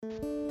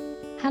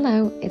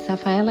Hello, it's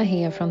Rafaela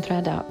here from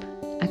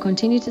ThreadUp. I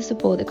continue to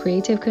support the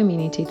creative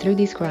community through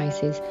this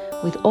crisis,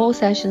 with all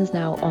sessions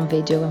now on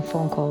video and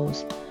phone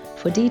calls.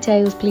 For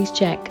details, please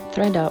check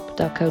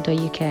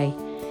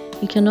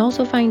threadup.co.uk. You can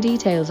also find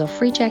details of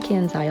free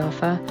check-ins I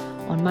offer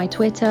on my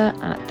Twitter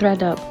at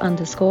threadup_,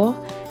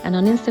 and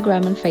on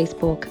Instagram and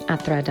Facebook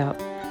at threadup.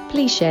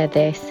 Please share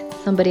this.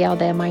 Somebody out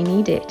there might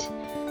need it.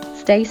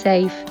 Stay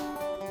safe,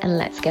 and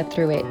let's get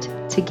through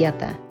it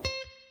together.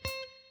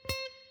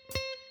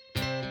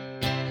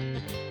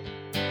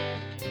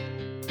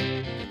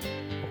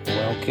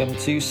 Welcome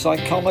to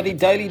Psychomedy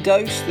Daily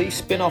Dose, the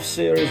spin-off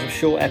series of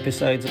short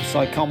episodes of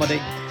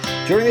Psychomedy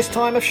during this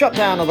time of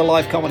shutdown of the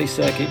live comedy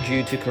circuit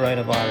due to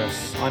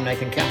coronavirus. I'm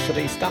Nathan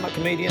Cassidy, stand-up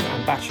comedian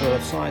and Bachelor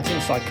of Science in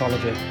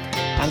Psychology.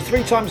 And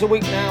 3 times a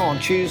week now, on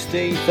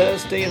Tuesday,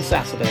 Thursday and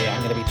Saturday,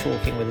 I'm going to be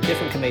talking with a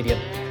different comedian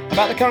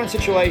about the current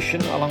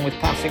situation, along with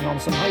passing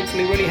on some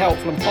hopefully really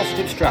helpful and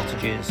positive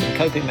strategies and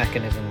coping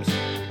mechanisms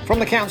from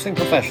the counselling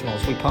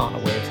professionals we partner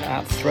with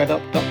at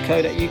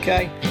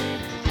threadup.co.uk.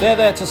 They're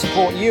there to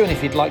support you, and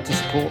if you'd like to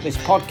support this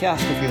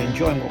podcast, if you're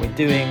enjoying what we're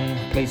doing,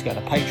 please go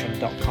to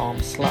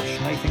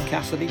patreon.com/Nathan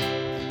Cassidy.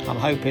 I'm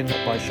hoping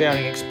that by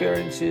sharing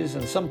experiences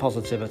and some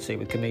positivity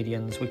with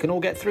comedians, we can all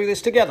get through this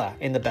together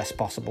in the best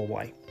possible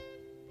way.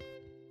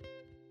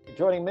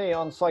 Joining me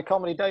on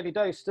Psychomedy Daily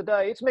Dose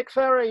today, it's Mick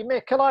Ferry.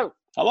 Mick, hello.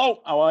 Hello,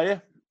 how are you?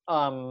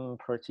 I'm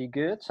pretty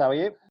good. How are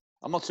you?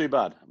 I'm not too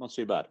bad.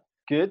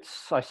 Good.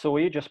 I saw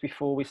you just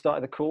before we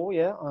started the call.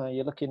 Yeah,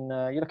 you're looking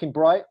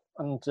bright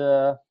and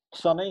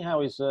sunny.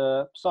 How is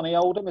sunny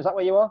Oldham? Is that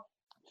where you are?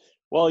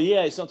 Well,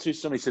 yeah, it's not too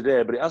sunny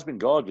today, but it has been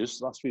gorgeous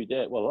the last few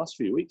days. Well, the last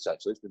few weeks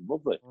actually, it's been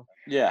lovely.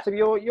 Yeah. So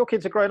your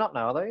kids are grown up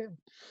now, are they?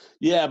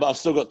 Yeah, but I've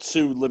still got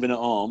 2 living at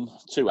home,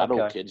 2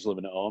 adult kids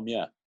living at home.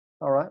 Yeah.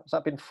 All right. Has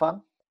that been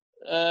fun?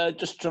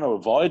 Just trying to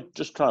avoid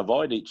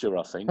each other,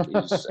 I think,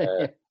 is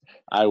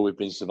how we've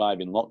been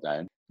surviving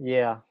lockdown.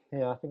 Yeah,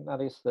 I think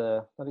that is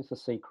the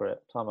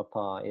secret. Time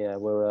apart. Yeah,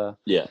 we're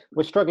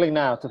struggling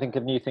now to think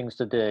of new things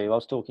to do. I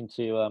was talking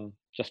to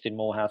Justin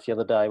Morehouse the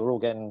other day. We're all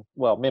getting,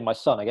 well, me and my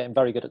son are getting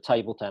very good at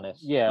table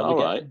tennis. Yeah,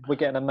 we're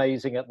getting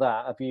amazing at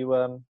that. Have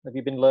you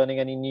been learning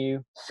any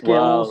new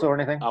skills or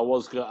anything? I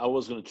was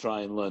going to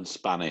try and learn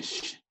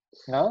Spanish.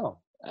 Oh.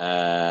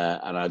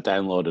 And I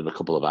downloaded a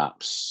couple of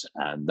apps,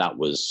 and that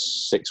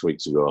was 6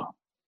 weeks ago.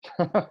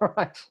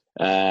 Right.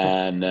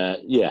 And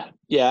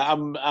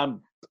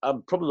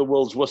I'm probably the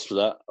world's worst for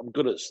that. I'm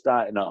good at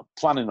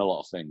planning a lot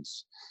of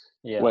things.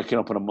 Yeah. Waking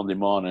up on a Monday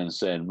morning and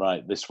saying,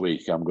 right, this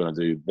week I'm going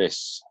to do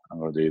this, I'm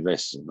going to do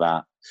this and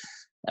that.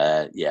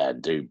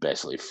 Do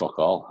basically fuck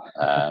all.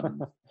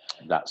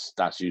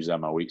 That's usually how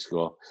my weeks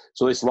go.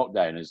 So this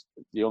lockdown is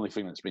the only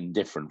thing that's been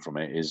different from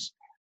it is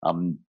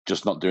I'm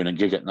just not doing a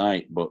gig at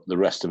night, but the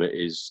rest of it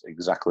is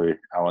exactly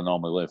how I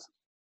normally live.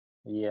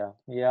 Yeah.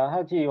 I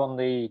had you on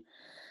the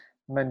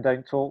Men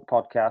Don't Talk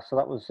podcast, so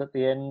that was at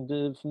the end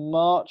of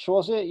March,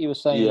 was it? You were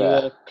saying you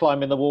were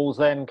climbing the walls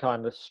then,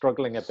 kind of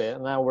struggling a bit,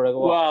 and now we're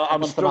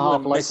I'm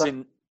struggling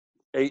missing.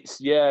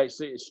 It's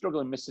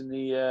struggling missing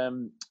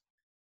the.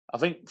 I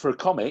think for a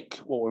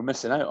comic, what we're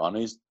missing out on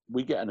is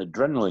we get an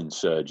adrenaline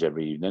surge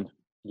every evening.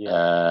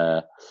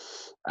 Yeah.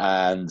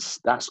 And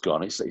that's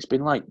gone. It's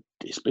been like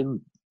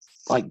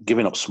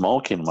giving up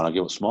smoking. When I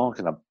give up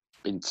smoking, I've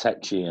been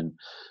tetchy and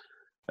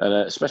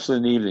especially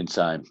in the evening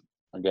time,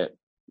 I get.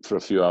 For a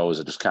few hours,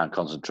 I just can't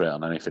concentrate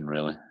on anything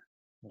really.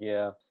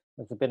 Yeah.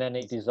 Has there been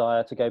any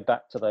desire to go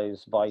back to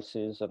those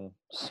vices and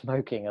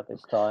smoking at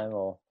this time,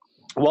 or?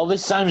 Well,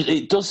 this time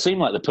it does seem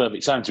like the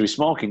perfect time to be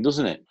smoking,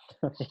 doesn't it?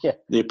 Yeah.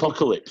 The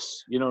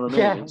apocalypse. You know what I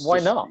mean? Yeah. Why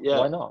not? Yeah.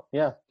 Why not?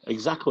 Yeah.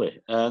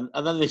 Exactly. And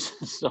then this.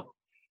 So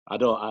I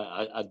don't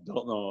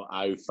know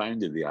how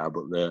founded they are,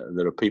 but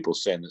there are people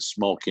saying that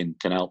smoking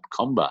can help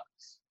combat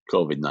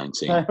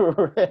COVID-19.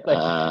 Really?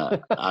 I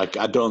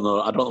don't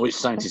know. I don't know which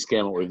scientists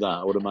came up with that.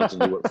 I would imagine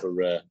they work for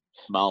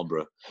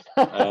Marlboro.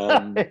 How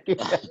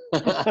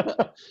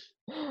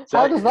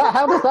does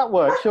that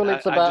work? Surely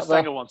it's about. Just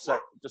hang on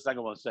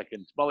one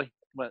second, Molly.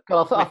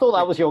 God, I thought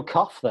that was your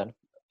cough then.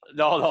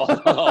 No.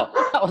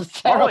 That was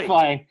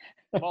terrifying.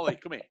 Molly,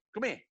 come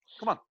here.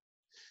 Come on.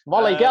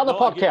 Molly, get on the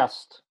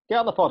podcast. Get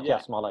on the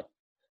podcast, Molly.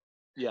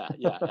 Yeah.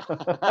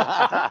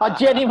 I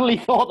genuinely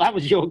thought that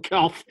was your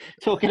cough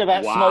talking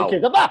about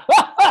smoking.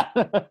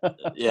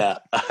 Yeah.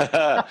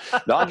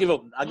 No, I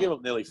gave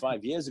up nearly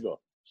 5 years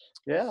ago.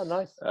 Yeah,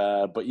 nice.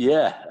 But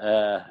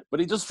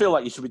it does feel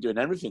like you should be doing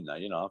everything now.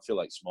 You know, I feel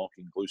like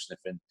smoking, glue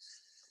sniffing.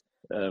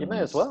 You may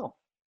as well.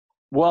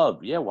 Well,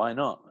 yeah, why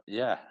not?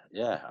 Yeah.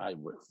 I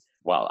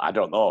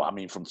don't know. I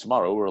mean, from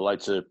tomorrow we're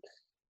allowed to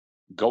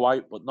go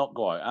out, but not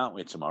go out, aren't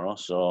we? Tomorrow,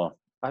 so.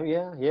 Oh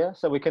yeah.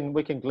 So we can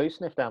glue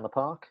sniff down the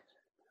park.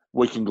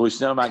 We can glue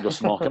sniff. I might go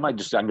smoke. I might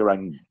just hang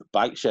around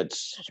bike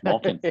sheds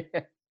smoking.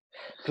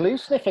 Glue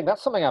sniffing,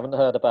 that's something I haven't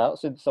heard about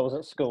since I was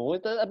at school.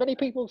 Are many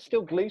people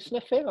still glue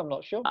sniffing? I'm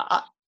not sure.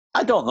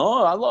 I don't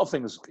know. A lot of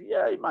things,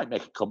 it might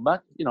make a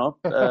comeback. You know,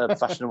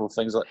 fashionable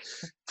things like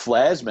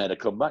flares made a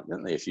comeback,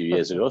 didn't they, a few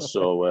years ago?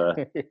 So,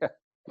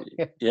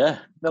 Yeah,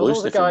 there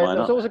was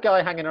always a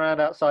guy hanging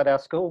around outside our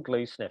school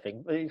glue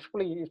sniffing. He's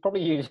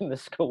probably using the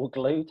school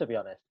glue, to be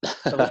honest.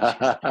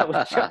 That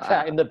was chucked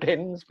out in the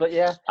bins. But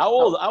yeah. How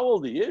old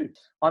are you?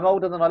 I'm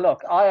older than I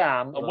look. I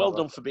am. And well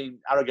done for being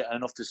arrogant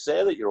enough to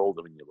say that you're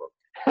older than you look.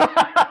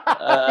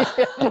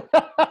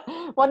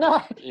 Why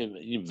not?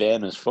 You're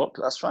vain as fuck.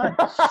 That's fine.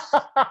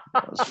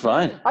 That's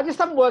fine. I just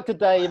haven't worked a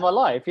day in my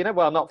life,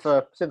 Well, not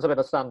since I've been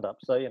a stand-up,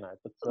 so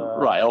But,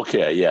 right.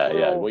 Okay. Yeah.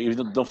 Yeah. Well, you've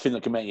done nothing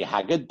that can make you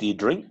haggard. Do you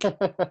drink?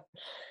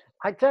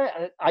 I don't.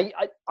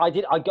 I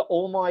did. I got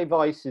all my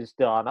vices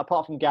done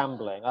apart from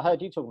gambling. I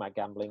heard you talking about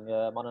gambling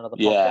on another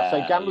podcast. Yeah.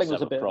 So gambling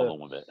was a bit problem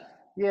with it.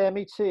 Yeah,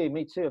 me too.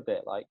 Me too. A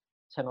bit like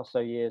 10 or so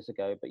years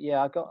ago. But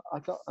yeah, I got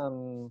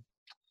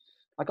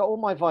all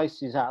my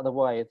vices out of the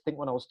way. I think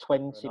when I was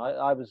 20,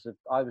 I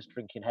was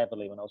drinking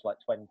heavily when I was like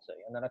 20,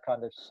 and then I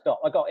kind of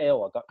stopped. I got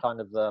ill. I got kind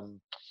of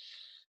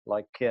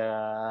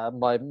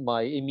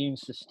my immune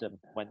system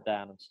went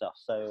down and stuff.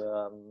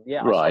 So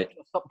yeah, right.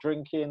 I stopped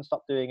drinking,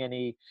 stopped doing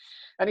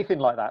anything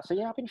like that. So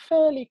yeah, I've been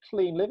fairly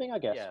clean living, I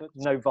guess. Yeah. But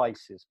no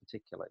vices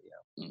particularly.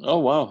 Yeah. Oh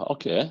wow.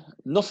 Okay.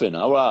 Nothing.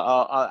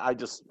 I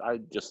just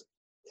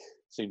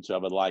seem to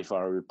have a life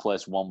where I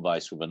replace one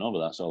vice with another.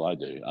 That's all I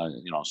do. I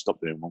stop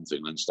doing one thing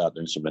and then start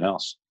doing something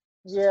else.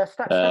 Yeah,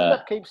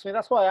 stand-up keeps me.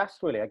 That's why I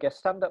asked, really. I guess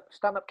stand-up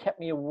kept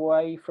me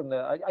away from the...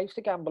 I used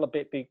to gamble a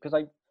bit because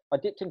I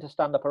dipped into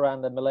stand-up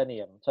around the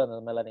turn of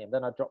the millennium.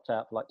 Then I dropped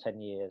out for like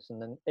 10 years.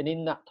 And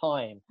in that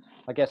time,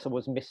 I guess I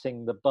was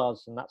missing the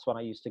buzz. And that's when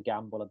I used to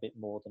gamble a bit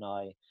more than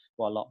a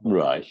lot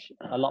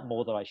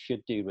more than I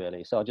should do,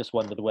 really. So I just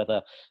wondered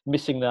whether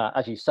missing that,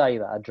 as you say,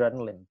 that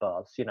adrenaline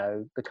buzz,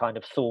 the kind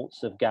of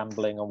thoughts of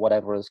gambling or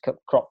whatever has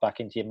cropped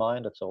back into your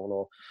mind at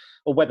all,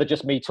 or whether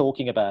just me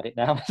talking about it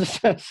now.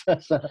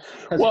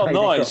 Well,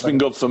 no, it's been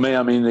good for me.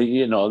 I mean,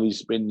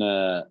 there's been,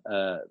 I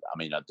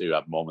do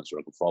have moments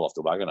where I could fall off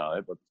the wagon on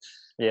it, but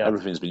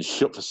everything's been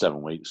shut for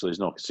 7 weeks. So there's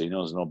no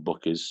casinos, no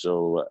bookies.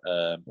 So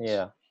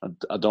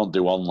I don't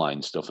do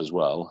online stuff as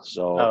well.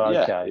 So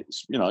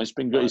it's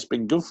been good. It's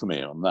been good for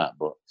me on that,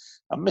 but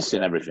I'm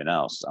missing everything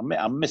else.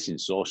 I'm missing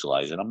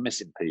socializing. I'm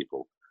missing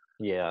people.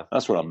 Yeah,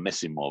 that's what I'm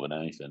missing more than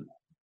anything.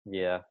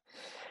 Yeah.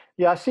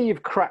 I see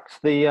you've cracked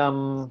the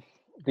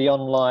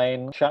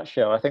online chat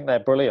show. I think they're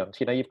brilliant.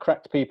 You've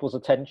cracked people's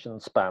attention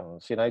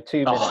spans. 2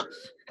 minutes.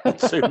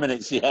 2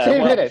 minutes. Yeah,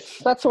 2 minutes.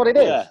 That's what it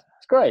is. Yeah.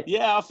 It's great.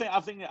 Yeah, I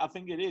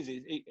think it is.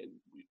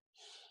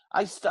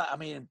 I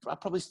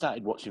probably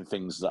started watching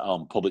things that are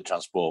on public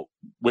transport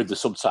with the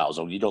subtitles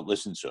on. You don't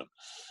listen to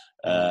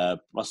them.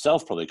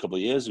 Myself, probably a couple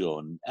of years ago,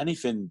 and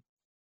anything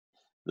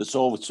that's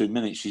over 2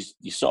 minutes,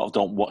 you sort of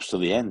don't watch to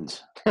the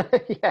end.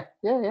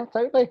 yeah,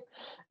 totally.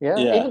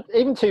 Yeah.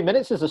 Even 2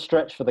 minutes is a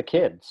stretch for the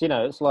kids.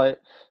 It's like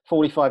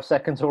 45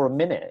 seconds or a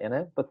minute.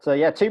 But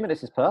 2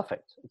 minutes is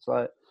perfect. It's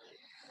like.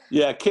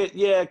 Kids.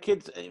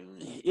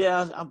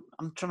 Yeah,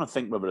 I'm trying to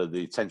think whether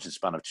the attention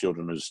span of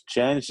children has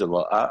changed a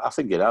lot. I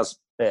think it has.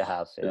 It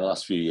has, in the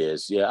last few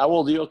years. Yeah. How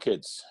old are your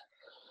kids?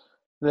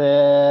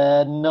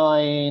 They're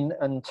 9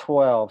 and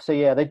 12. So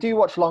yeah, they do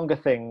watch longer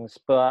things,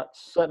 but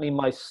certainly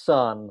my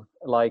son,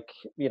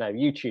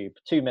 YouTube,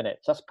 2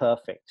 minutes, that's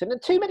perfect. And then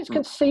 2 minutes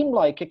can seem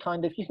like a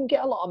kind of, you can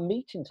get a lot of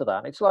meat into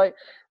that. It's like,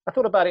 I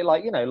thought about it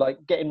like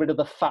getting rid of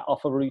the fat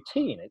off a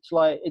routine. It's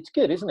like, it's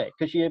good, isn't it?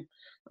 Because your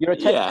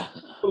attention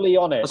is fully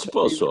on it. I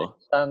suppose so.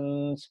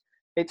 And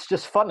it's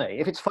just funny.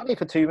 If it's funny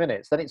for 2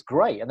 minutes, then it's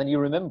great. And then you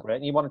remember it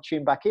and you want to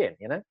tune back in,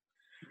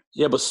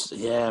 Yeah,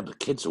 but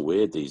kids are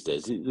weird these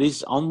days.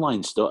 These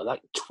online stuff,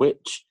 like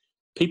Twitch,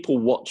 people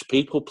watch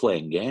people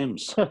playing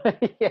games.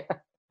 Yeah.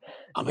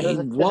 I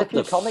mean, what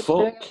the fuck?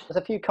 There's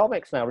a few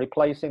comics now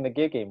replacing the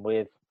gigging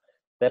with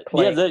they're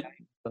playing. Yeah,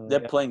 they're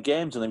playing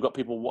games and they've got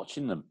people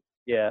watching them.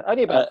 Yeah,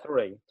 only about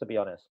 3, to be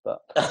honest.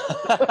 But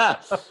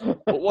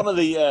but one of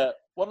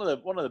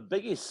the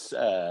biggest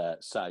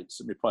sites.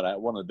 Let me point out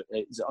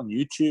is it on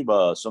YouTube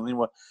or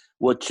something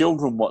where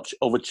children watch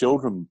other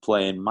children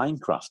playing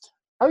Minecraft.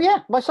 Oh yeah,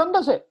 my son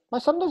does it.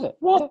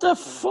 What the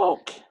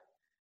fuck?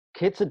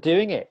 Kids are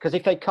doing it because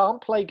if they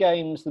can't play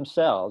games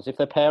themselves, if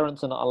their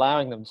parents are not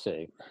allowing them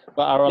to,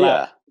 but are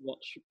allowed to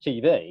watch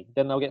TV,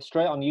 then they'll get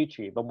straight on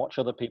YouTube and watch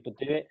other people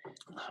do it.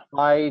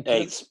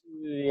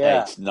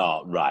 It's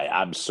not right.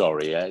 I'm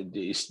sorry.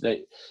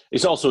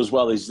 It's also as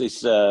well as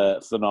this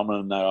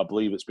phenomenon now. I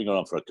believe it's been going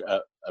on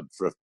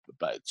for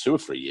about 2 or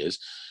 3 years,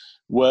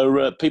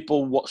 where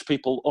people watch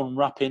people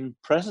unwrapping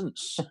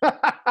presents.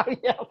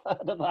 Yeah, I've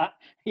heard of that.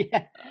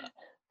 Yeah.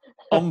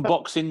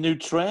 Unboxing new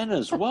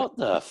trainers. What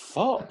the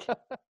fuck?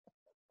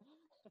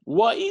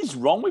 What is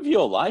wrong with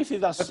your life?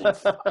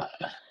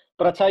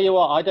 But I tell you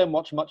what, I don't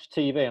watch much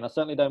TV, and I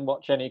certainly don't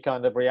watch any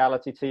kind of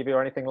reality TV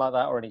or anything like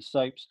that, or any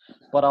soaps.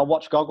 But I'll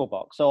watch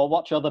Gogglebox, so I'll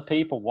watch other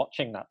people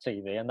watching that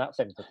TV, and that's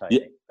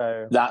entertaining.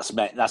 Yeah,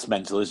 so that's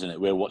mental, isn't it?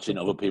 We're watching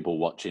other people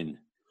watching.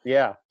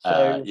 Yeah.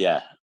 So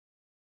yeah.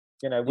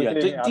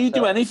 Do you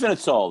do anything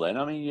at all then?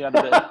 I mean, you have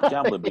a bit of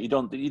gambling, but you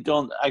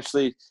don't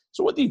actually.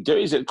 So what do you do?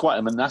 Is it quite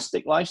a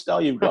monastic lifestyle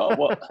you've got?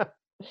 What?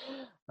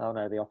 Oh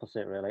no, the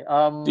opposite really.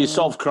 Do you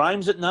solve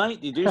crimes at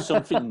night? Do you do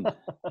something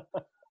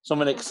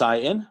something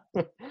exciting?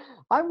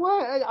 I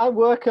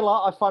work a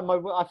lot. I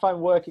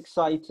find work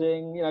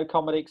exciting,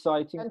 comedy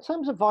exciting. In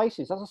terms of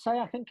vices, as I say,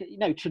 I think,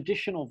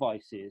 traditional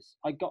vices,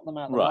 I got them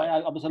out of the way.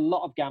 I was a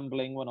lot of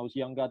gambling when I was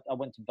younger. I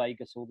went to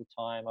Vegas all the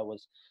time. I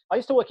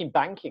used to work in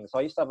banking, so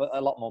I used to have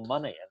a lot more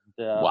money.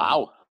 And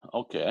wow.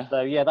 Okay.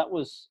 So yeah,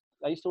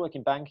 I used to work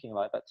in banking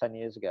like about 10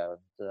 years ago,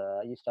 and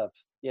I used to have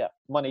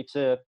money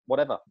to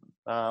whatever.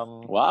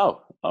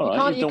 Wow. All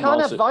right. You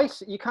can't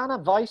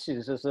have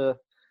vices as a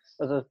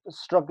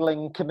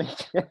struggling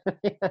comedian.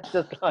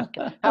 Just like,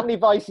 how many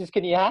vices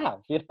can you have?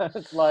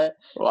 It's like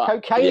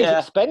cocaine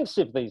is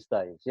expensive these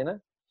days.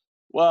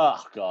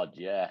 Well, God,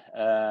 yeah.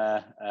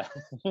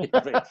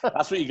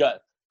 That's what you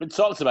got. Been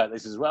talked about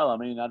this as well. I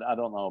mean, I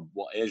don't know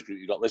what age group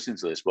you got listening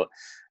to this, but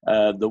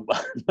I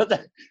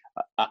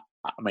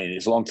mean,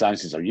 it's a long time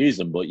since I've used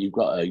them. But you've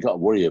got to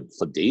worry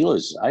for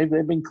dealers. They've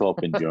been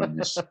coping during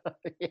this,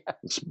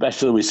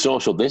 especially with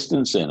social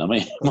distancing. I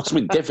mean, it must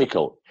be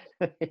difficult.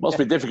 It must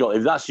be difficult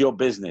if that's your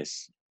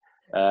business.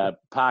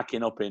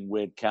 Parking up in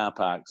weird car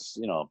parks,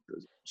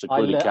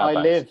 secluded car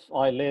parks.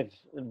 I live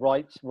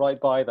right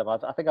by them. I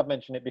think I've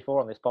mentioned it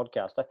before on this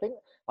podcast.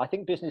 I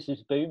think business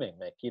is booming,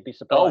 Nick. You'd be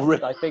surprised. Oh,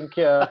 really? I think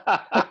because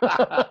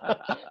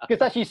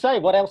as you say,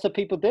 what else are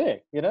people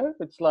doing?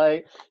 It's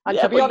like, and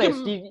to be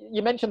honest,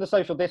 you mentioned the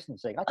social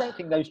distancing. I don't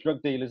think those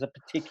drug dealers are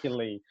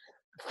particularly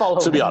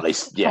following. To be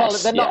honest,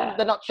 yes, they're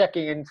not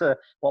checking into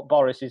what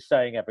Boris is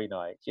saying every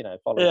night.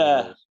 Following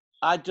the rules.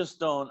 I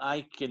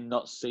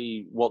cannot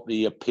see what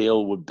the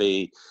appeal would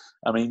be.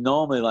 I mean,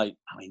 normally,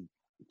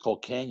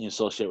 cocaine you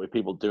associate with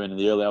people doing in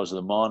the early hours of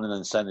the morning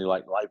and sending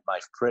like live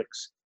knife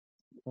pricks.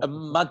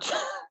 Imagine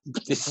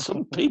there's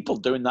some people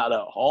doing that at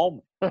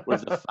home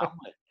with the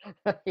family.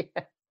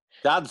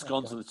 Dad's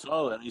gone to the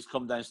toilet and he's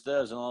come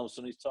downstairs and all of a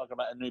sudden he's talking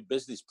about a new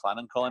business plan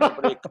and calling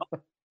everybody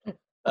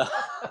a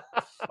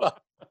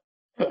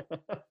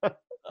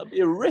That'd be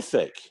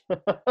horrific.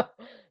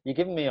 You're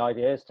giving me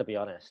ideas, to be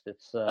honest.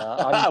 It's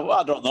well,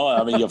 I don't know.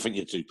 I mean, you think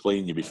you're too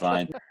clean, you'll be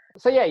fine.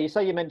 So yeah, you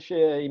say you mentioned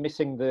you're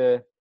missing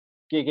the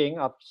gigging.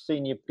 I've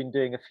seen you've been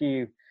doing a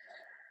few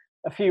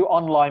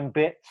online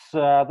bits.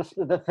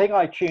 The thing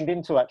I tuned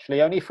into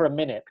actually only for a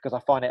minute because I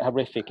find it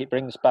horrific. It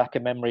brings back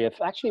a memory of,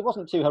 actually it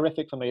wasn't too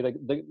horrific for me.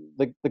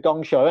 The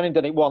Gong Show. I only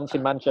did it once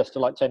in Manchester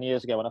like 10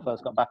 years ago when I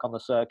first got back on the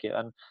circuit,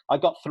 and I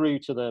got through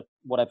to the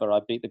whatever. I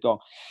beat the gong,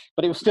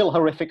 but it was still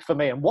horrific for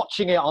me. And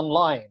watching it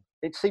online,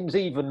 it seems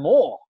even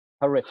more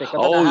horrific. It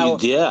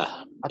was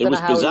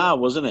bizarre,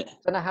 wasn't it? I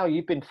don't know how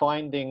you've been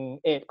finding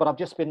it, but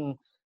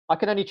I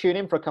can only tune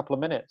in for a couple of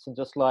minutes and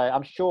just like,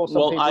 I'm sure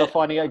some people are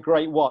finding it a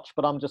great watch,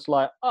 but I'm just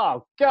like,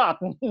 oh God,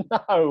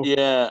 no.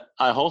 Yeah,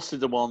 I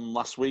hosted the one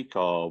last week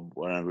or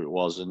whenever it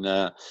was, and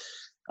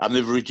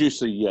they've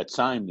reduced the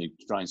time they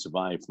try and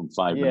survive from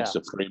 5 minutes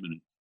to 3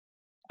 minutes.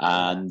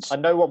 And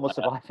no one was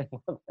surviving.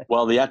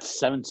 Well, they had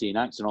 17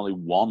 acts and only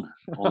one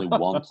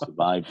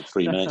survived the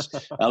 3 minutes.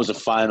 That was the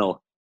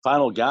final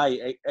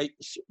guy.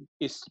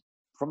 It's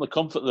from the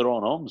comfort of their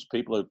own homes.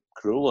 People are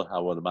crueler, I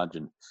would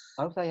imagine.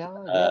 Oh, they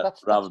are. Yeah,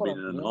 rather than in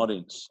an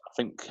audience.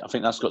 I think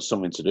that's got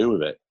something to do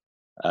with it.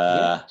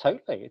 Yeah,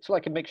 totally. It's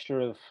like a mixture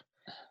of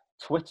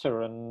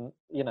Twitter and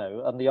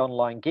and the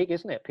online gig,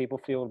 isn't it? People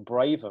feel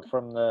braver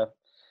from the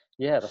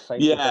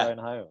safety of their own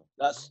home.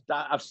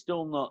 I've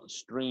still not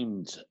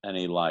streamed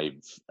any live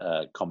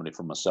comedy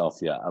from myself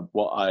yet.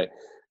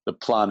 The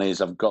plan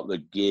is I've got the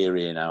gear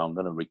here now. I'm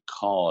going to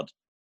record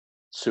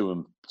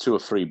two or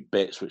three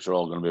bits, which are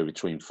all going to be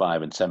between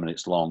 5 and 10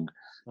 minutes long.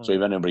 So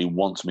if anybody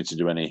wants me to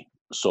do any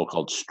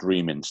so-called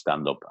streaming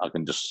stand-up, I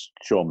can just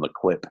show them the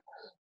clip,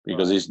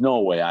 because there's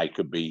no way I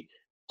could be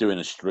doing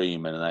a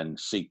stream and then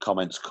see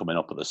comments coming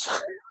up at the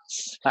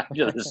side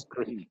of the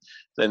screen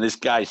saying this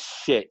guy's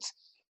shit,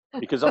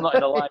 because I'm not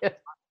in a live.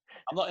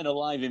 I'm not in a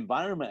live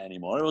environment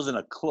anymore. If I was in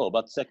a club,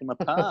 I'd take him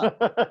apart.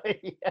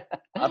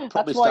 I'd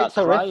probably start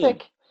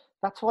crying.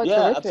 That's why it's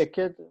horrific.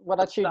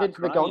 When I tuned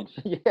into the Gong,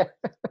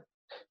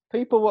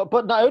 people were,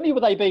 but not only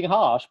were they being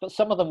harsh, but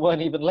some of them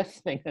weren't even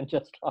listening and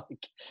just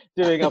like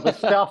doing other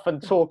stuff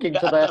and talking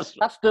to their.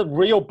 That's the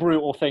real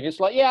brutal thing. It's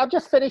like, I've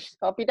just finished.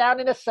 I'll be down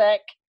in a sec.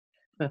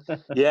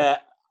 Yeah.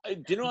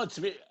 Do you know what?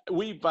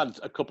 We've had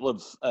a couple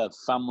of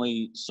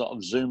family sort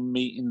of Zoom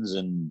meetings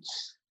and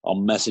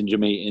on Messenger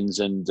meetings,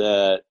 and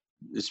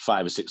there's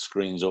 5 or 6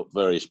 screens up,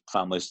 various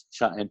families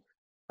chatting,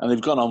 and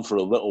they've gone on for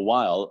a little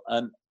while,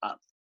 and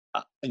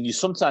you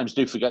sometimes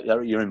do forget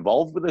that you're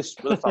involved with this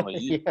with the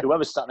family.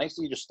 Whoever sat next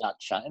to you just start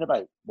chatting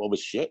about the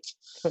shit,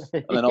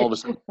 and then all of a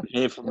sudden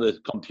you hear from the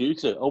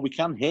computer, "Oh, we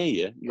can hear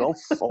you." You go,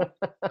 "Fuck."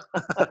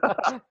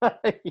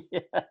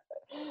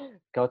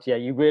 God,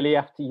 you really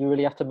have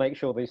to make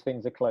sure these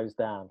things are closed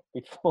down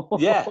before.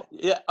 Yeah.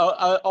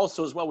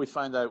 Also, as well, we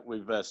find out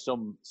with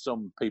some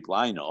people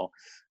I know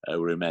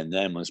who remain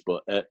nameless,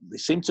 but they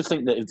seem to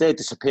think that if they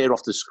disappear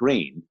off the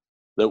screen,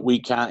 that we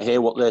can't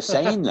hear what they're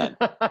saying. Then.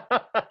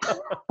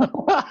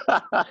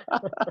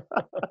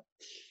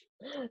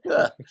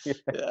 Yeah.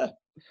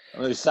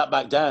 And they sat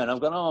back down.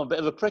 I've gone, a bit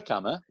of a prick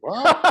hammer.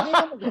 What?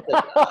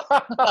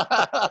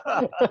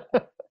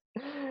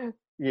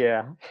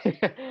 Yeah.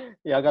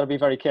 Yeah, I've got to be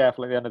very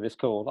careful at the end of this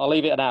call. I'll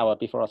leave it an hour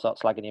before I start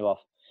slagging you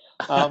off.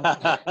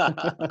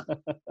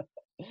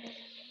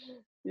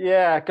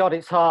 Yeah, God,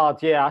 it's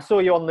hard. Yeah, I saw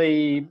you on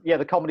the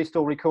Comedy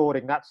Store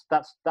recording. That's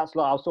like,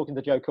 I was talking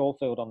to Joe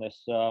Caulfield on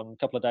this a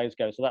couple of days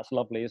ago. So that's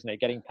lovely, isn't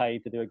it? Getting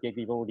paid to do a gig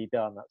you've already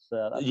done. That's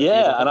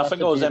yeah, and I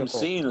think I was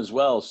emceeing as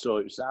well, so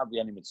it's hardly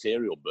any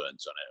material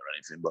burnt on it or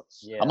anything. But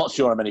I'm not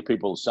sure how many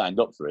people signed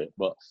up for it.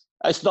 But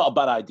it's not a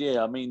bad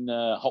idea. I mean,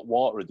 Hot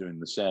Water are doing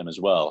the same as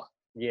well.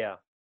 Yeah,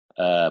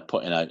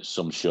 putting out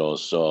some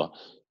shows. So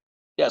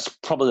yeah, it's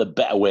probably the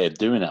better way of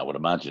doing it, I would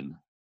imagine.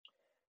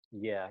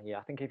 Yeah.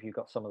 I think if you've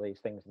got some of these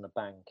things in the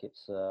bank,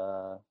 it's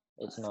nice.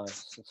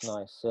 It's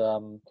nice.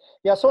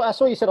 Yeah, I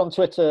saw you said on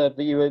Twitter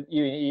that you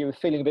were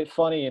feeling a bit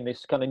funny in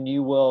this kind of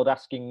new world,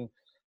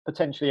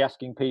 potentially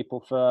asking people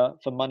for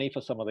money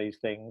for some of these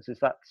things. Is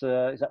that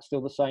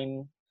still the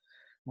same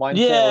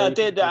mindset? Yeah, I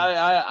did.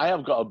 I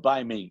have got a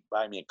buy me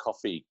a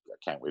coffee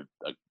account with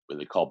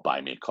they call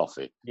Buy Me a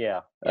Coffee. Yeah.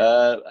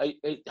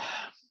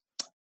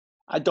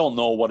 I don't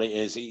know what it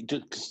is.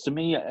 Because to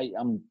me,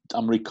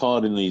 I'm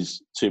recording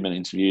these 2-minute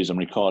interviews. I'm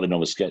recording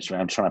over sketch.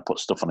 I'm trying to put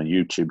stuff on a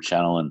YouTube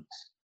channel, and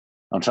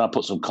I'm trying to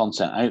put some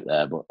content out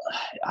there. But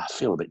I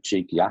feel a bit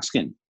cheeky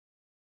asking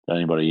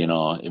anybody,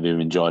 if you've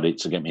enjoyed it,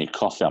 to get me a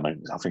coffee. I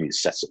mean, I think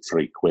it's set at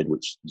 £3,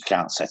 which you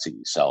can't set it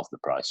yourself, the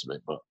price of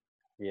it. But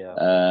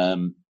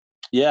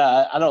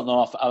I don't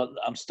know.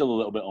 I'm still a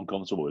little bit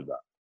uncomfortable with that.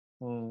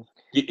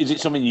 Is it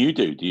something you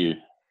do? Do you?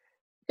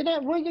 Yeah,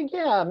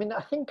 I mean,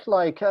 I think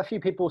like a few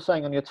people were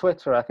saying on your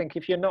Twitter, I think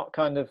if you're not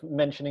kind of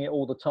mentioning it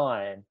all the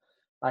time,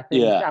 I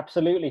think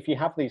absolutely, if you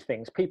have these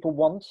things, if people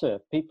want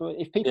to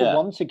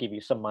give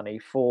you some money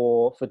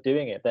for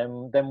doing it,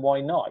 then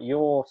why not?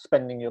 You're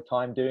spending your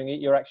time doing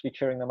it. You're actually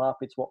cheering them up.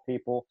 It's what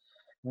people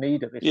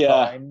need at this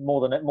time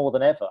more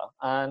than ever.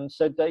 And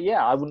so,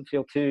 I wouldn't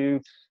feel too.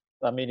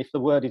 I mean, if the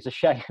word is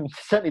ashamed,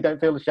 certainly don't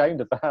feel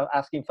ashamed about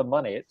asking for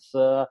money. It's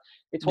what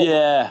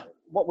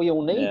we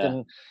all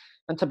need.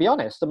 And to be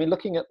honest, I mean,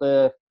 looking at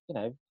the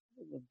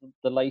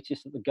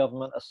latest that the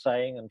government are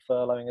saying, and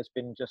furloughing has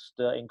been just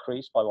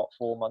increased by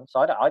 4 months.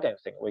 I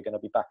don't think we're going to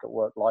be back at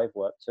live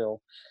work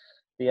till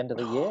the end of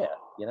the year.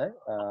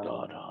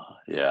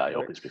 I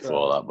hope it's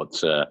before that. But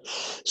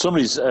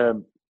somebody's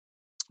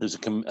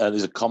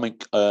there's a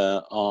comic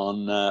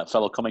on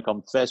fellow comic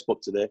on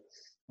Facebook today,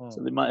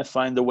 so they might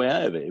find a way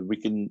out of it. If we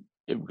can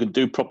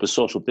do proper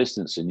social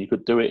distancing, you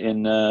could do it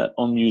in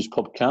unused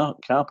pub car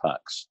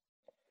parks.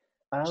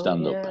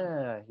 Stand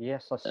up.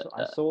 Yes, I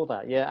saw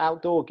that. Yeah,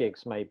 outdoor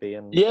gigs maybe,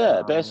 and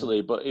basically.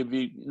 But if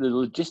the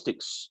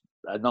logistics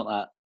are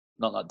not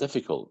that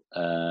difficult,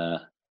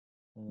 that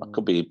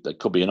could be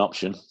an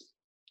option.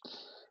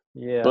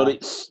 Yeah, but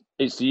it's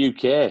the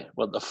UK.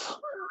 What the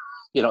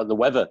the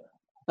weather.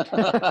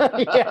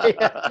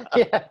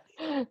 yeah.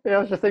 I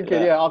was just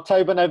thinking,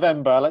 October,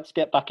 November. Let's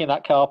get back in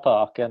that car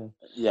park and.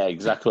 Yeah,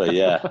 exactly.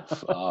 Yeah,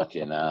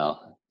 fucking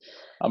hell.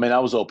 I mean, I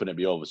was hoping it'd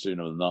be over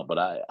sooner than that, but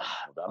I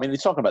mean, they're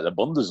talking about the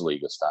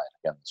Bundesliga starting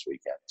again this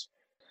weekend.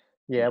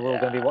 Yeah, we're all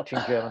going to be watching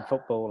German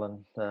football,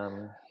 and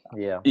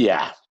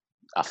Yeah,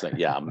 I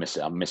think I'm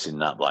missing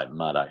that like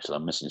mad. Actually,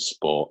 I'm missing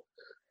sport.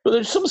 But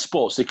there's some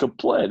sports they could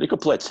play. They could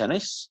play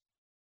tennis.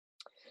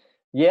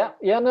 Yeah.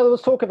 No, there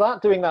was talk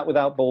of doing that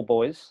without ball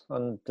boys,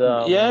 and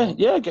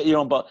get your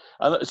own ball.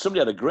 Somebody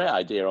had a great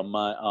idea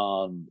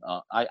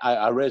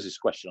I raised this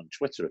question on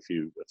Twitter a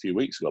few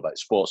weeks ago about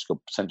sports could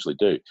potentially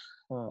do.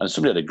 And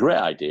somebody had a great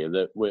idea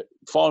that we're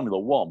Formula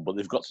One, but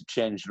they've got to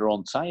change their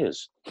own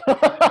tyres.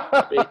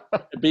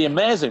 It'd be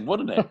amazing,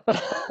 wouldn't it?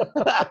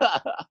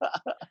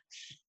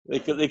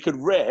 They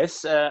could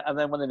race, and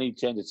then when they need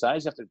to change the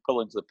tyres, you have to pull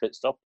into the pit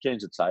stop,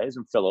 change the tyres,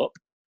 and fill up.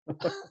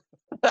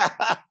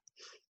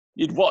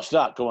 You'd watch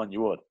that, go on,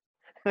 you would.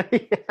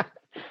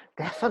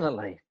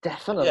 Definitely.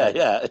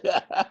 Yeah.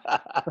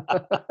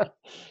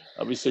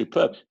 That'd be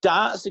superb.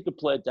 Darts, they could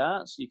play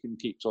darts. You can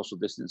keep social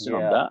distancing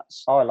on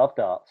darts. Oh, I love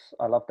darts.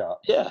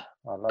 Yeah.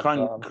 I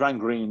love Cran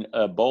Green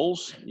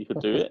bowls, you could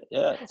do it.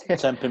 Yeah.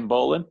 10-pin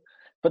bowling.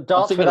 But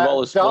darts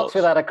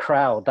without a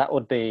crowd, that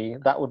would be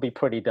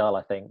pretty dull,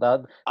 I think.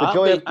 Aren't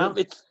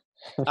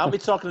we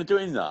talking of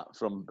doing that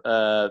from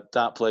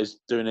dart players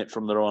doing it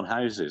from their own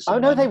houses? Oh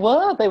no, they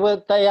were.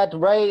 They had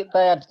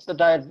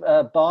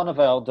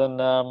Barneveld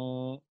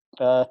and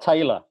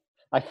Taylor,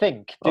 I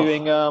think,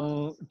 doing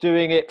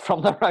it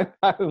from their own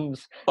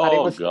homes. And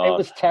it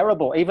was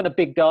terrible. Even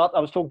I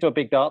was talking to a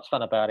big darts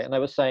fan about it, and they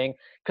were saying,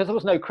 because there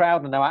was no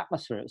crowd and no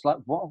atmosphere, it's like,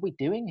 what are we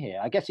doing here?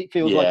 I guess it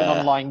feels like an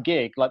online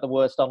gig, like the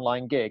worst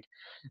online gig.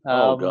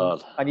 Oh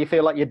God! And you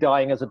feel like you're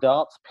dying as a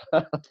darts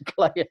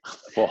player.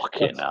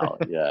 Fucking hell,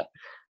 yeah.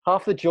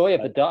 Half the joy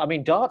of the darts. I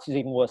mean, darts is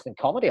even worse than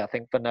comedy, I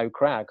think, for no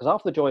crowd, because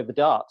half the joy of the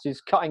darts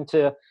is cutting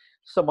to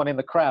someone in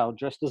the crowd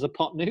dressed as a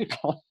pot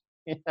noodle.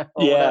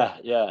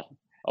 Yeah.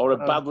 Or a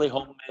badly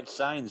homemade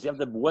signs. They have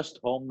the worst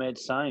homemade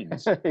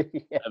signs of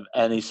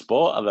any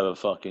sport I've ever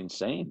fucking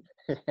seen.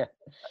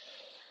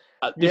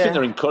 Do you think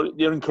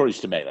they're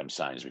encouraged to make them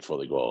signs before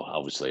they go?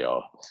 Obviously,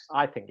 or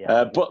I think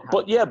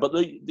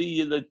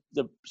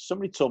the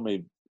somebody told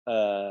me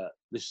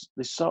this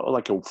sort of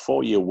like a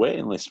 4-year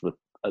waiting list with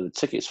the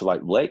tickets for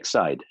like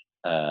Lakeside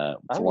for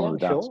one of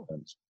the dance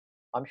events.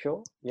 I'm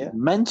sure. Yeah.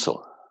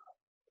 Mental.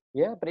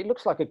 Yeah, but it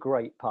looks like a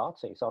great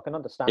party, so I can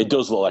understand. It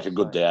does look like a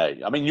good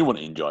day. I mean, you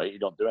wouldn't enjoy it. You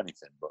don't do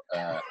anything, but.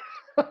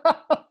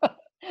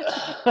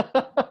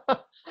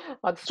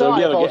 I'd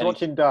start if I was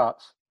watching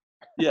darts.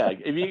 Yeah,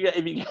 if you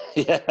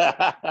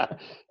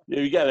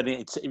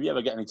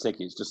ever get any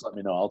tickets, just let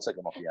me know. I'll take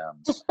them off your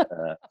hands.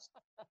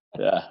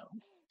 Yeah.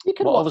 You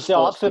can watch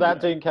darts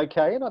without doing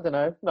cocaine. I don't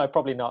know. No,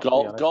 probably not.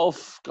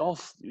 Golf.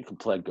 You can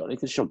play golf. You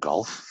can show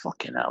golf.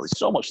 Fucking hell, there's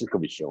so much they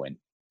could be showing.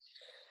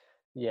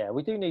 Yeah,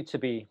 we do need to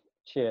be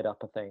cheered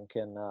up, I think.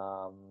 And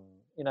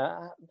you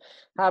know,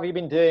 how have you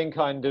been doing?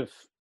 Kind of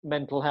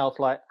mental health,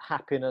 like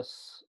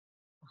happiness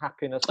wise.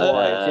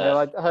 You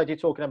know, I heard you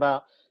talking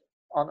about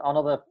on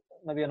another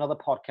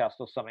podcast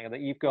or something that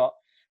you've got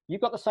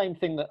the same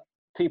thing that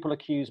people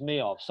accuse me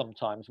of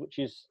sometimes, which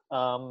is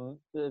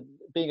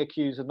being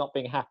accused of not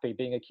being happy,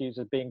 being accused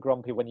of being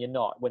grumpy when you're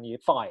not, when you're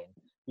fine.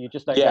 You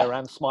just don't go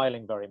around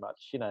smiling very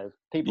much, you know.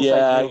 People say to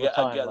me all the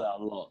time, I get that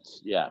a lot.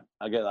 Yeah,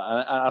 I get that.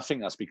 And I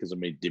think that's because of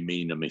my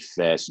demeanour, my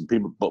face, and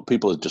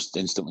people just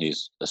instantly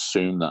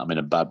assume that I'm in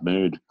a bad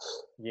mood.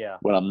 Yeah.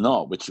 When I'm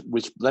not, which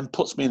then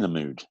puts me in the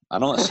mood. I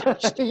know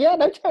that's yeah,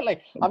 no, totally.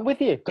 I'm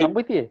with you.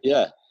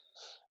 Yeah.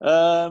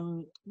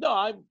 No,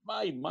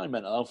 my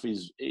mental health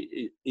is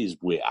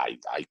weird.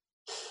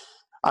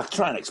 I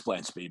try and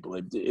explain to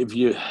people if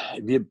you're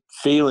having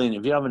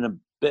a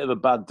bit of a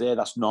bad day,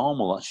 that's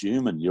normal. That's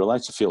human. You're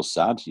allowed to feel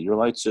sad. You're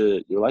allowed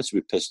to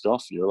be pissed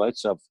off. You're allowed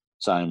to have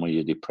time where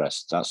you're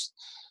depressed. That's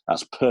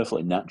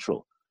perfectly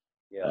natural.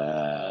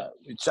 Yeah.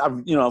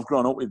 I've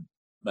grown up with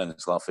mental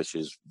health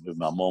issues with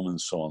my mum and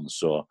so on.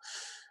 So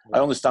I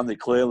understand it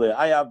clearly.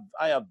 I have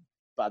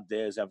bad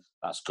days.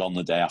 That's gone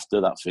the day after,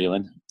 that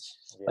feeling,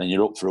 and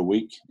you're up for a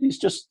week. It's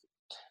just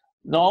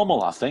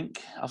normal. I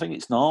think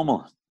it's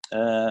normal.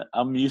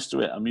 I'm used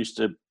to it. I'm used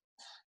to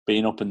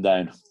being up and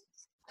down.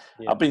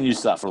 I've been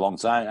used to that for a long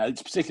time.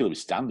 It's particularly with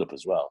stand-up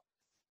as well.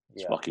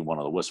 It's fucking one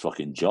of the worst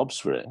fucking jobs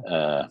for it.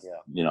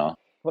 You know.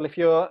 Well, if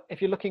you're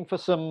looking for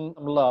some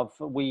love,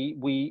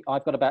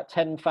 I've got about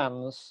 10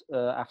 fans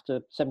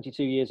after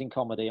 72 years in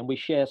comedy, and we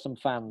share some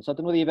fans. I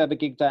don't know whether you've ever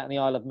gigged out in the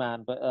Isle of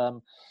Man, but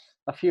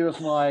a few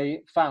of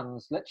my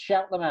fans, let's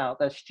shout them out.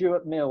 There's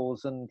Stuart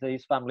Mills and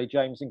his family,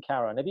 James and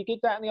Karen. Have you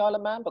gigged out in the Isle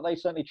of Man? But they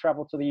certainly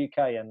travel to the UK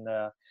and.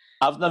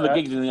 I've never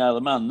gigged in the Isle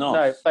of Man, no.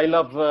 No, they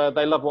love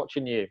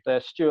watching you.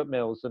 They're Stuart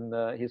Mills and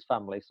his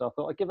family. So I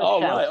thought I'd give a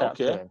shout out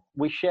to him.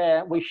 We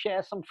share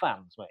some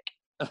fans, Mick.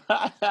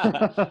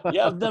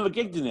 Yeah, I've never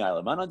gigged in the Isle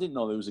of Man. I didn't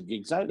know there was a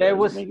gigs out there.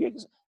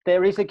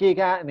 There is a gig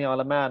out in the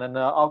Isle of Man, and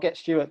I'll get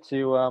Stuart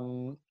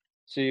to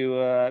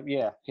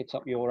hit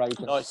up your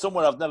agent. No, it's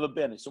somewhere I've never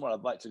been. It's somewhere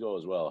I'd like to go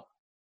as well.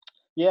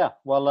 Yeah,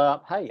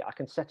 well, hey, I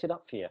can set it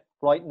up for you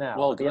right now.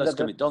 Well, let's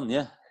get it done,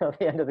 yeah. At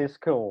the end of this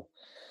call.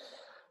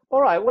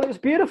 All right. Well, it was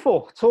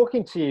beautiful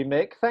talking to you,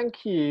 Mick.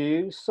 Thank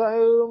you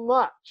so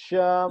much.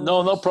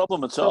 No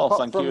problem at all.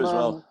 Thank you as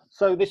well.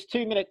 So this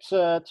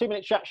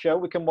 2-minute chat show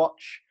we can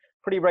watch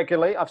pretty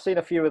regularly. I've seen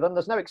a few of them.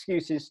 There's no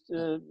excuses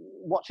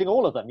watching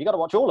all of them. You got to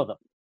watch all of them.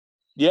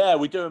 Yeah,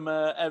 we do them.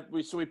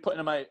 So we're putting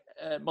them out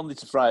Monday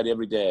to Friday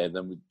every day.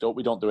 Then we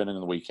don't do anything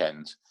on the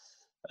weekend.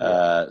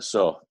 And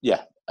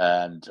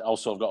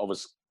also I've got other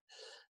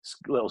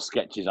little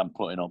sketches I'm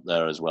putting up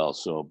there as well.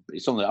 So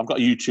I've got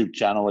a YouTube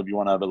channel if you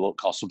want to have a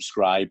look or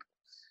subscribe.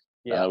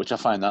 Yeah, which I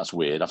find that's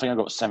weird. I think I've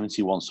got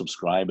 71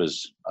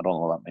 subscribers. I don't know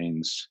what that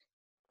means,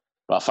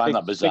 but I find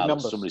that bizarre that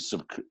somebody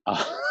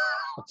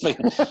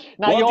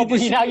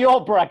now you're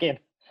bragging.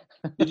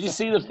 Did you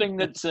see the thing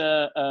that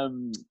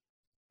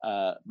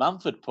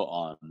Manford put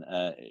on?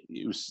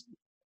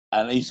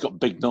 And he's got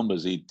big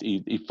numbers.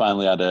 He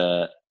finally had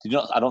I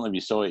don't know if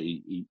you saw it.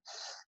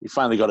 He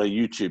finally got a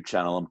YouTube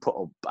channel and put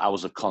up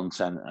hours of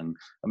content, and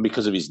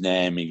because of his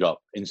name, he got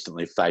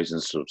instantly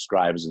thousands of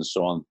subscribers and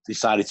so on.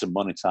 Decided to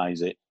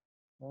monetize it,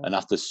 and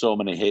after so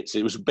many hits,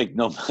 it was big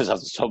numbers.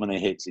 After so many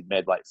hits, he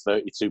made like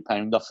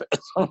 £32 off it.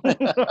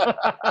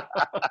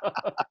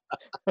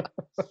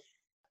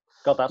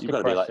 God, that's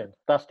depressing.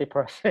 That's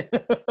depressing.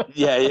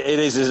 Yeah, it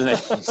is, isn't it?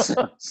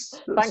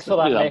 Thanks for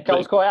that, Nick. I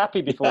was quite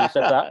happy before you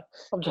said that.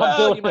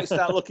 Well, you might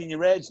start looking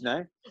your age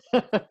now.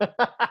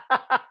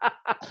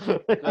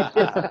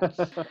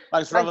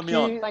 Thanks for having me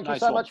on. Thank you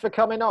so much for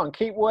coming on.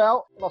 Keep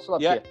well. Lots of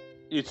love to you.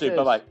 You too.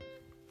 Bye-bye.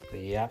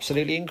 The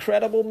absolutely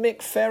incredible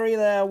Mick Ferry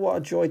there. What a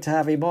joy to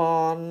have him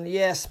on.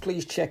 Yes,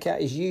 please check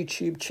out his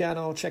YouTube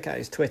channel. Check out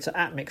his Twitter,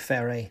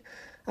 @MickFerry.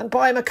 And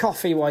buy him a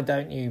coffee, why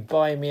don't you?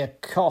 Buy me a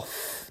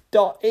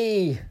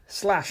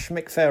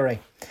cough.e/MickFerry.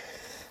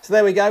 So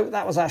there we go.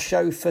 That was our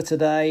show for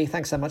today.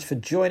 Thanks so much for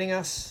joining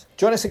us.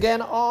 Join us again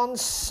on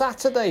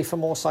Saturday for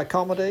more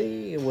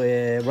Psychomedy.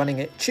 We're running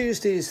it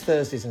Tuesdays,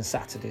 Thursdays and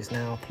Saturdays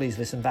now. Please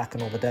listen back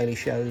on all the daily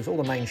shows, all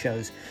the main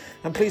shows,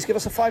 and please give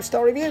us a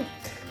 5-star review.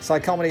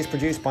 Psychomedy is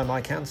produced by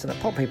Mike Hansen at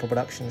Pod People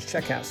Productions.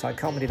 Check out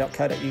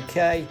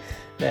psychomedy.co.uk.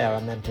 There are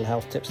mental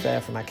health tips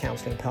there from our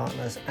counselling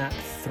partners at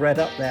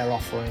ThreadUp. They're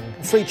offering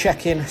free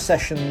check-in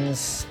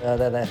sessions.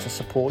 They're there to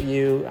support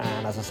you.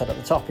 And as I said at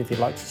the top, if you'd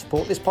like to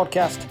support this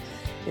podcast,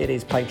 it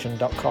is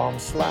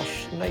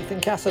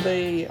patreon.com/Nathan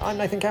Cassidy. I'm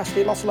Nathan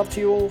Cassidy. Lots of love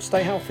to you all.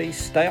 Stay healthy.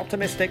 Stay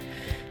optimistic.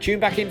 Tune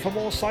back in for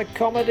more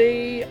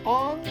Psychomedy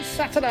on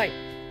Saturday.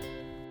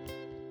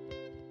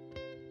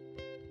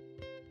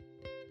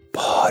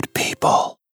 Pod People.